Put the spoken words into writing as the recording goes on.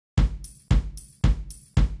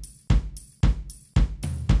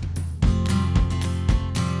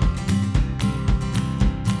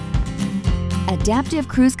Adaptive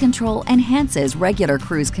Cruise Control enhances regular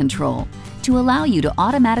cruise control to allow you to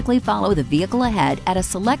automatically follow the vehicle ahead at a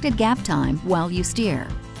selected gap time while you steer.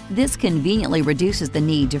 This conveniently reduces the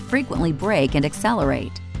need to frequently brake and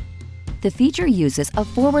accelerate. The feature uses a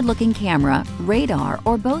forward-looking camera, radar,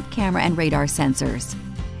 or both camera and radar sensors.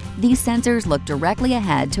 These sensors look directly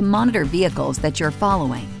ahead to monitor vehicles that you're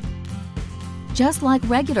following. Just like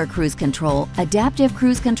regular cruise control, Adaptive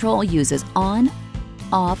Cruise Control uses on,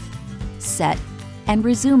 off, set, and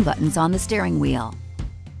resume buttons on the steering wheel.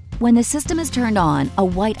 When the system is turned on, a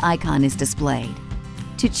white icon is displayed.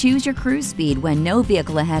 To choose your cruise speed when no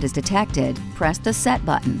vehicle ahead is detected, press the Set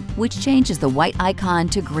button, which changes the white icon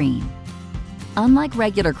to green. Unlike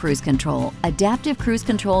regular cruise control, Adaptive Cruise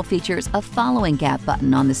Control features a following gap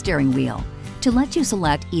button on the steering wheel to let you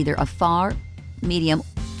select either a far, medium,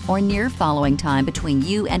 or near following time between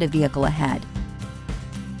you and a vehicle ahead.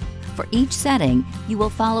 For each setting, you will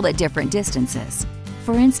follow at different distances.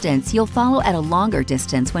 For instance, you'll follow at a longer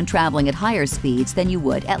distance when traveling at higher speeds than you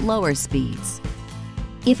would at lower speeds.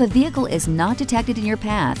 If a vehicle is not detected in your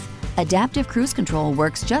path, Adaptive Cruise Control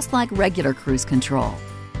works just like regular cruise control.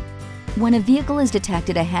 When a vehicle is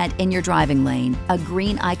detected ahead in your driving lane, a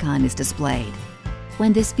green icon is displayed.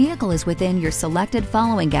 When this vehicle is within your selected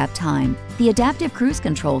following gap time, the Adaptive Cruise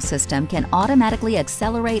Control system can automatically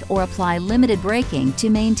accelerate or apply limited braking to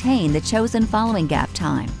maintain the chosen following gap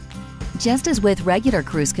time. Just as with regular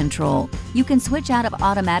cruise control, you can switch out of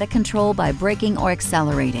automatic control by braking or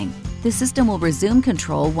accelerating. The system will resume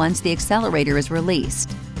control once the accelerator is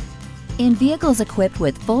released. In vehicles equipped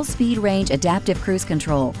with full speed range Adaptive Cruise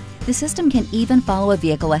Control, the system can even follow a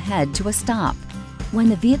vehicle ahead to a stop. When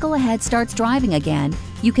the vehicle ahead starts driving again,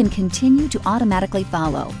 you can continue to automatically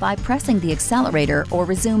follow by pressing the accelerator or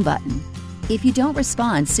resume button. If you don't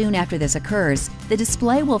respond soon after this occurs, the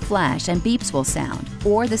display will flash and beeps will sound,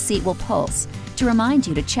 or the seat will pulse to remind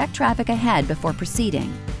you to check traffic ahead before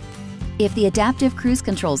proceeding. If the Adaptive Cruise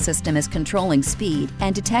Control system is controlling speed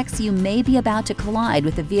and detects you may be about to collide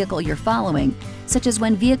with the vehicle you're following, such as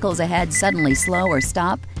when vehicles ahead suddenly slow or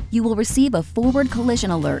stop, you will receive a forward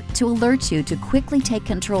collision alert to alert you to quickly take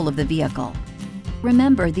control of the vehicle.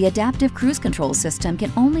 Remember, the Adaptive Cruise Control system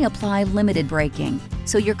can only apply limited braking,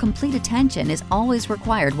 so your complete attention is always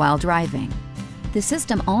required while driving. The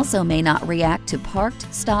system also may not react to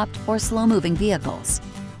parked, stopped, or slow-moving vehicles.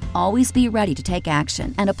 Always be ready to take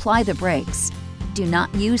action and apply the brakes. Do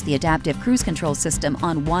not use the Adaptive Cruise Control system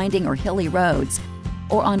on winding or hilly roads,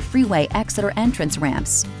 or on freeway exit or entrance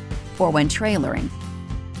ramps, or when trailering.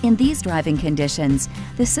 In these driving conditions,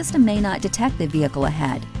 the system may not detect the vehicle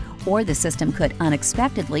ahead, or the system could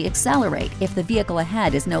unexpectedly accelerate if the vehicle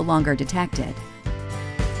ahead is no longer detected.